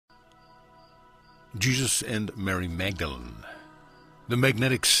Jesus and Mary Magdalene, the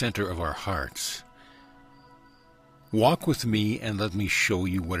magnetic center of our hearts. Walk with me and let me show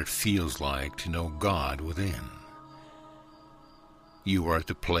you what it feels like to know God within. You are at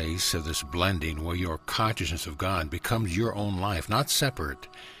the place of this blending where your consciousness of God becomes your own life, not separate.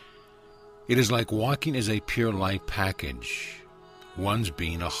 It is like walking as a pure light package, one's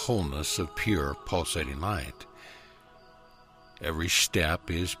being a wholeness of pure pulsating light. Every step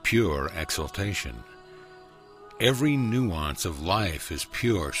is pure exaltation. Every nuance of life is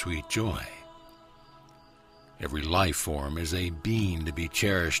pure, sweet joy. Every life form is a being to be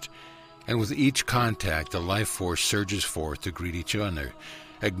cherished, and with each contact the life force surges forth to greet each other,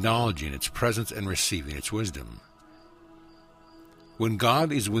 acknowledging its presence and receiving its wisdom. When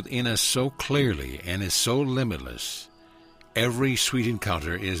God is within us so clearly and is so limitless, every sweet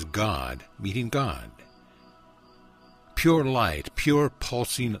encounter is God meeting God. Pure light, pure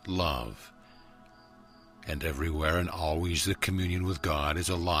pulsing love. And everywhere and always the communion with God is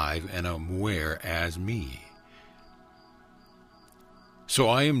alive and aware as me. So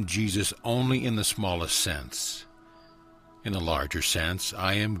I am Jesus only in the smallest sense. In the larger sense,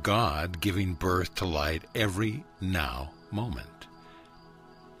 I am God giving birth to light every now moment.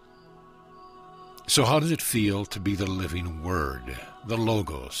 So how does it feel to be the living Word, the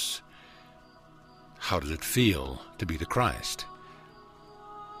Logos? How does it feel to be the Christ?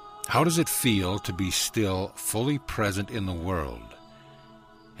 How does it feel to be still fully present in the world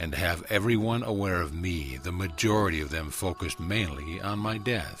and to have everyone aware of me, the majority of them focused mainly on my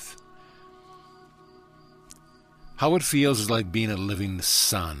death? How it feels is like being a living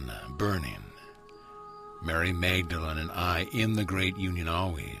sun burning. Mary Magdalene and I in the great union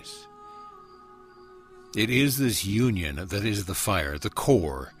always. It is this union that is the fire, the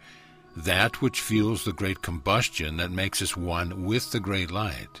core, that which fuels the great combustion that makes us one with the great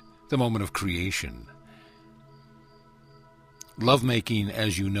light, the moment of creation. Lovemaking,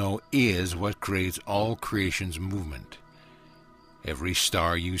 as you know, is what creates all creation's movement. Every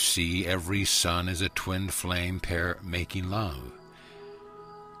star you see, every sun is a twin flame pair making love.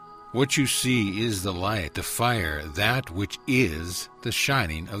 What you see is the light, the fire, that which is the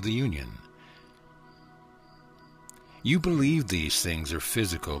shining of the union. You believe these things are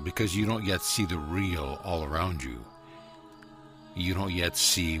physical because you don't yet see the real all around you. You don't yet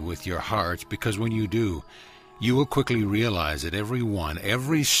see with your hearts because when you do, you will quickly realize that every one,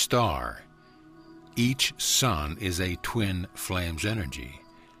 every star, each sun is a twin flame's energy.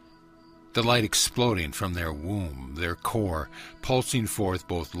 The light exploding from their womb, their core, pulsing forth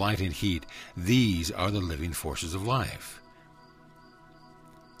both light and heat, these are the living forces of life.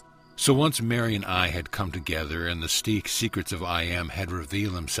 So once Mary and I had come together and the secrets of I Am had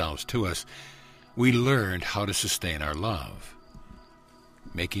revealed themselves to us, we learned how to sustain our love.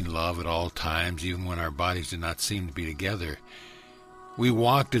 Making love at all times, even when our bodies did not seem to be together. We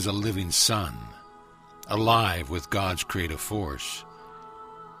walked as a living sun, alive with God's creative force.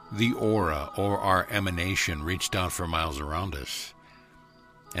 The aura, or our emanation, reached out for miles around us.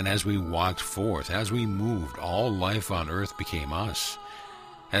 And as we walked forth, as we moved, all life on earth became us,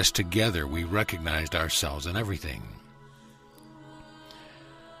 as together we recognized ourselves in everything.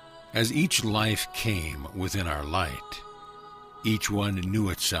 As each life came within our light, each one knew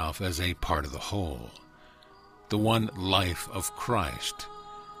itself as a part of the whole, the one life of Christ,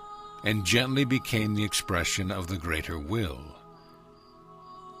 and gently became the expression of the greater will.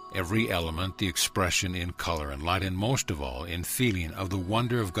 Every element the expression in color and light, and most of all in feeling of the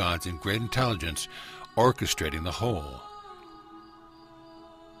wonder of God's in great intelligence orchestrating the whole.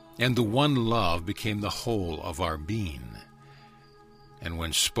 And the one love became the whole of our being. And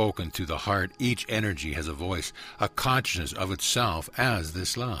when spoken through the heart, each energy has a voice, a consciousness of itself as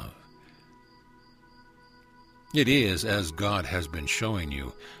this love. It is, as God has been showing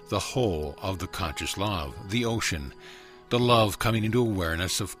you, the whole of the conscious love, the ocean, the love coming into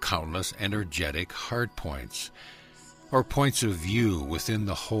awareness of countless energetic heart points, or points of view within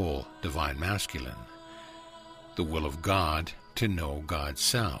the whole divine masculine, the will of God to know God's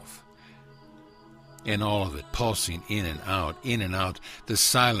self. And all of it pulsing in and out, the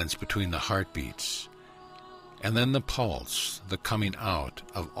silence between the heartbeats, and then the pulse, the coming out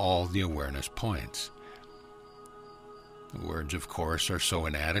of all the awareness points. The words, of course, are so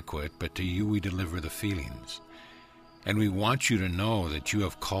inadequate, but to you we deliver the feelings. And we want you to know that you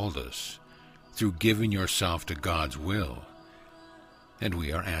have called us through giving yourself to God's will, and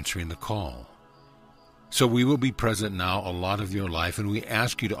we are answering the call. So we will be present now a lot of your life, and we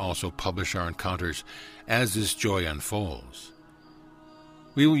ask you to also publish our encounters as this joy unfolds.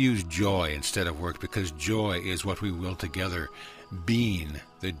 We will use joy instead of work because joy is what we will together, being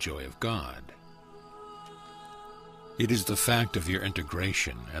the joy of God. It is the fact of your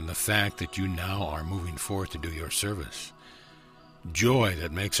integration and the fact that you now are moving forth to do your service. Joy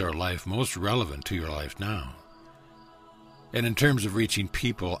that makes our life most relevant to your life now. And in terms of reaching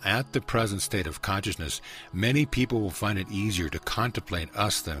people at the present state of consciousness, many people will find it easier to contemplate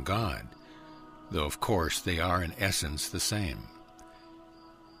us than God, though of course they are in essence the same.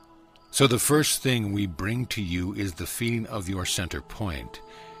 So the first thing we bring to you is the feeling of your center point,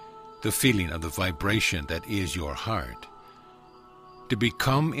 the feeling of the vibration that is your heart. To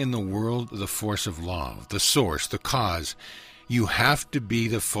become in the world the force of love, the source, the cause, you have to be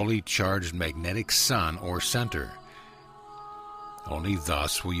the fully charged magnetic sun or center. Only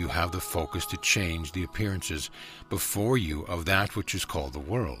thus will you have the focus to change the appearances before you of that which is called the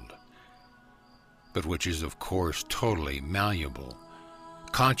world, but which is of course totally malleable.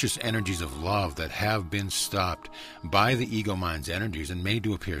 Conscious energies of love that have been stopped by the ego mind's energies and made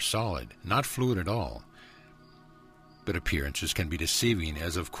to appear solid, not fluid at all. But appearances can be deceiving,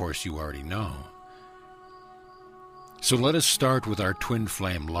 as of course you already know. So let us start with our twin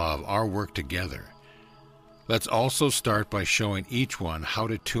flame love, our work together. Let's also start by showing each one how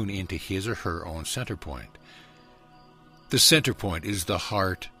to tune into his or her own center point. The center point is the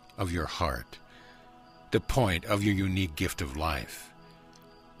heart of your heart, the point of your unique gift of life.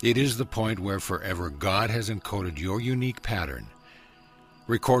 It is the point where forever God has encoded your unique pattern,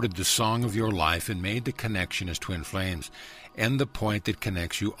 recorded the song of your life, and made the connection as twin flames, and the point that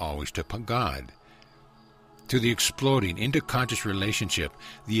connects you always to God, to the exploding into conscious relationship,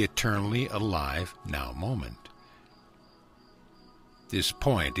 the eternally alive now moment. This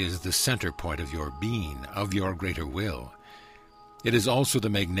point is the center point of your being, of your greater will. It is also the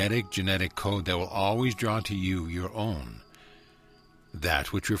magnetic genetic code that will always draw to you your own,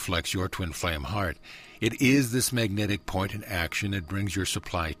 that which reflects your twin flame heart. It is this magnetic point in action that brings your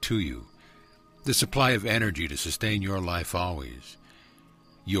supply to you, the supply of energy to sustain your life always,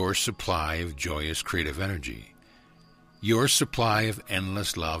 your supply of joyous creative energy, your supply of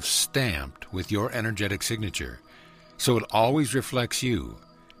endless love stamped with your energetic signature, so it always reflects you,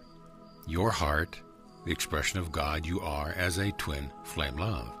 your heart, the expression of God you are as a twin flame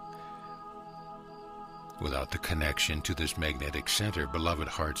love. Without the connection to this magnetic center, beloved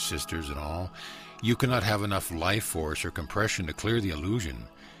heart sisters and all, you cannot have enough life force or compression to clear the illusion,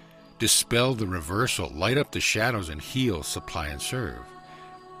 dispel the reversal, light up the shadows, and heal, supply, and serve.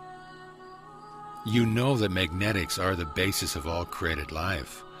 You know that magnetics are the basis of all created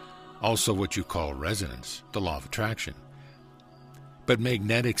life, also what you call resonance, the law of attraction. But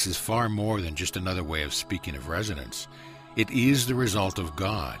magnetics is far more than just another way of speaking of resonance. It is the result of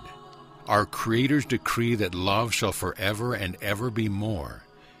God. Our Creator's decree that love shall forever and ever be more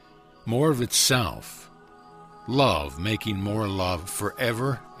of itself. Love making more love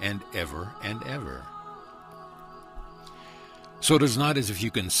forever and ever and ever. So it is not as if you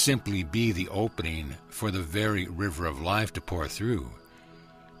can simply be the opening for the very river of life to pour through,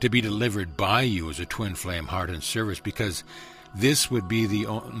 to be delivered by you as a twin flame heart in service, because this would be the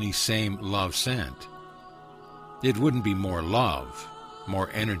only same love sent. It wouldn't be more love,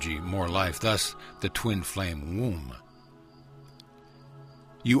 more energy, more life, thus the twin flame womb.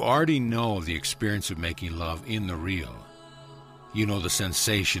 You already know the experience of making love in the real. You know the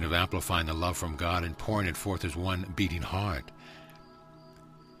sensation of amplifying the love from God and pouring it forth as one beating heart.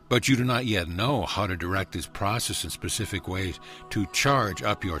 But you do not yet know how to direct this process in specific ways to charge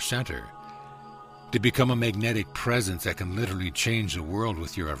up your center, to become a magnetic presence that can literally change the world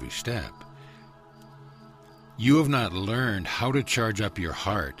with your every step. You have not learned how to charge up your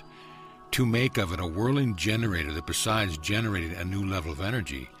heart, to make of it a whirling generator that, besides generating a new level of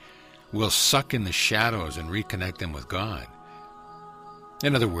energy, will suck in the shadows and reconnect them with God.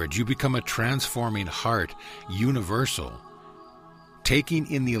 In other words, you become a transforming heart, universal,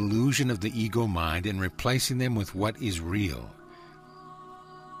 taking in the illusion of the ego mind and replacing them with what is real.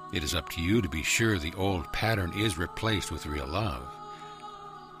 It is up to you to be sure the old pattern is replaced with real love.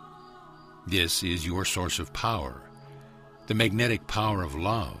 This is your source of power, the magnetic power of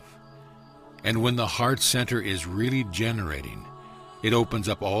love. And when the heart center is really generating, it opens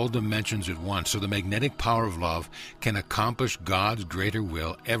up all dimensions at once, so the magnetic power of love can accomplish God's greater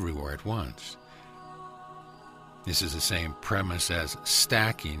will everywhere at once. This is the same premise as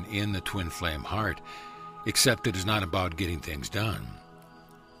stacking in the twin flame heart, except it is not about getting things done.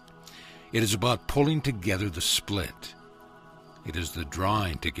 It is about pulling together the split. It is the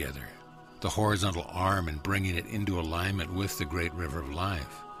drawing together, the horizontal arm, and bringing it into alignment with the great river of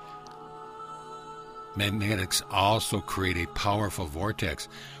life. Magnetics also create a powerful vortex,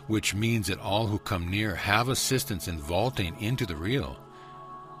 which means that all who come near have assistance in vaulting into the real.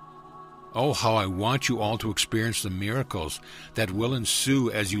 Oh, how I want you all to experience the miracles that will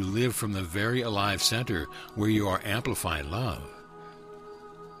ensue as you live from the very alive center where you are amplifying love.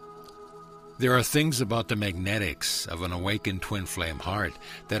 There are things about the magnetics of an awakened twin flame heart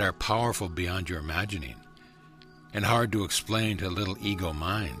that are powerful beyond your imagining and hard to explain to a little ego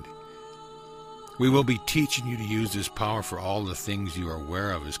mind. We will be teaching you to use this power for all the things you are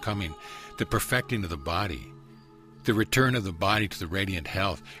aware of as coming, the perfecting of the body, the return of the body to the radiant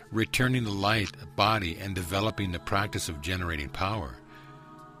health, returning the light body, and developing the practice of generating power.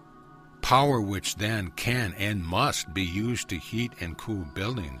 Power which then can and must be used to heat and cool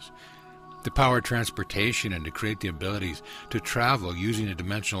buildings, to power transportation, and to create the abilities to travel using the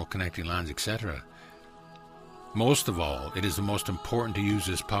dimensional connecting lines, etc. Most of all, it is the most important to use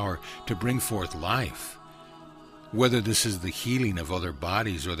this power to bring forth life. Whether this is the healing of other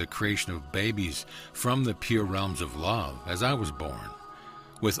bodies or the creation of babies from the pure realms of love, as I was born,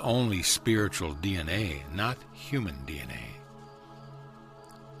 with only spiritual DNA, not human DNA.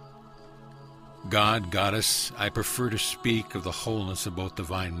 God, Goddess, I prefer to speak of the wholeness of both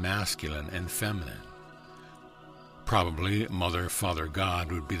divine masculine and feminine. Probably Mother, Father,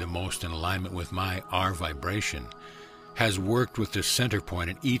 God would be the most in alignment with my R vibration, has worked with the center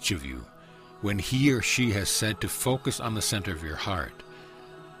point in each of you when he or she has said to focus on the center of your heart.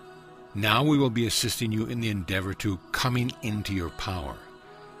 Now we will be assisting you in the endeavor to coming into your power.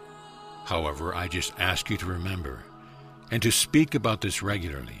 However, I just ask you to remember and to speak about this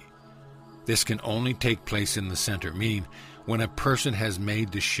regularly. This can only take place in the center, meaning when a person has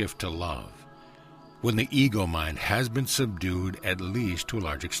made the shift to love, when the ego mind has been subdued at least to a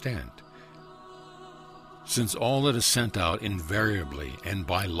large extent. Since all that is sent out invariably and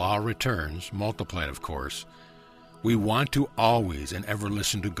by law returns, multiplied of course, we want to always and ever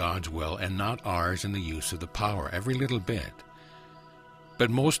listen to God's will and not ours in the use of the power, every little bit.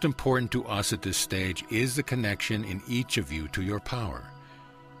 But most important to us at this stage is the connection in each of you to your power.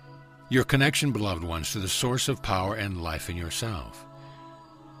 Your connection, beloved ones, to the source of power and life in yourself.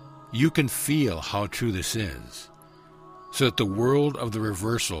 You can feel how true this is, so that the world of the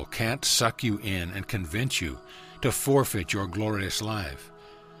reversal can't suck you in and convince you to forfeit your glorious life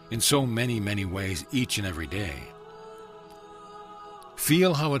in so many, many ways each and every day.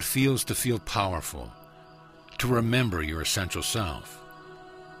 Feel how it feels to feel powerful, to remember your essential self,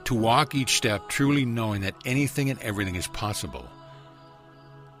 to walk each step truly knowing that anything and everything is possible.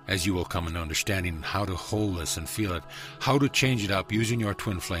 As you will come into understanding how to hold this and feel it, how to change it up using your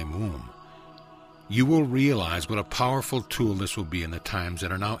twin flame womb, you will realize what a powerful tool this will be in the times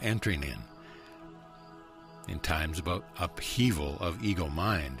that are now entering in times about upheaval of ego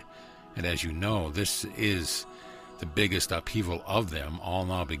mind. And as you know, this is the biggest upheaval of them all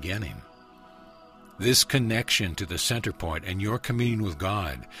now beginning. This connection to the center point and your communion with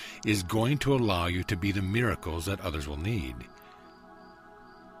God is going to allow you to be the miracles that others will need.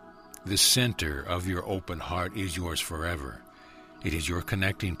 The center of your open heart is yours forever. It is your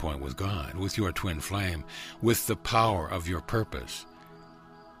connecting point with God, with your twin flame, with the power of your purpose.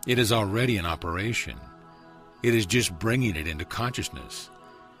 It is already in operation. It is just bringing it into consciousness.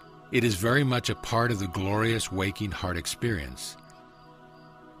 It is very much a part of the glorious waking heart experience.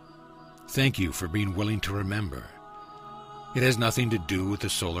 Thank you for being willing to remember. It has nothing to do with the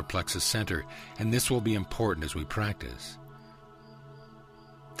solar plexus center, and this will be important as we practice.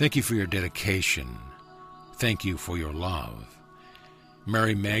 Thank you for your dedication. Thank you for your love.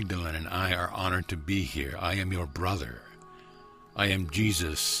 Mary Magdalene and I are honored to be here. I am your brother. I am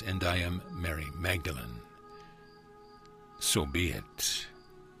Jesus, and I am Mary Magdalene. So be it.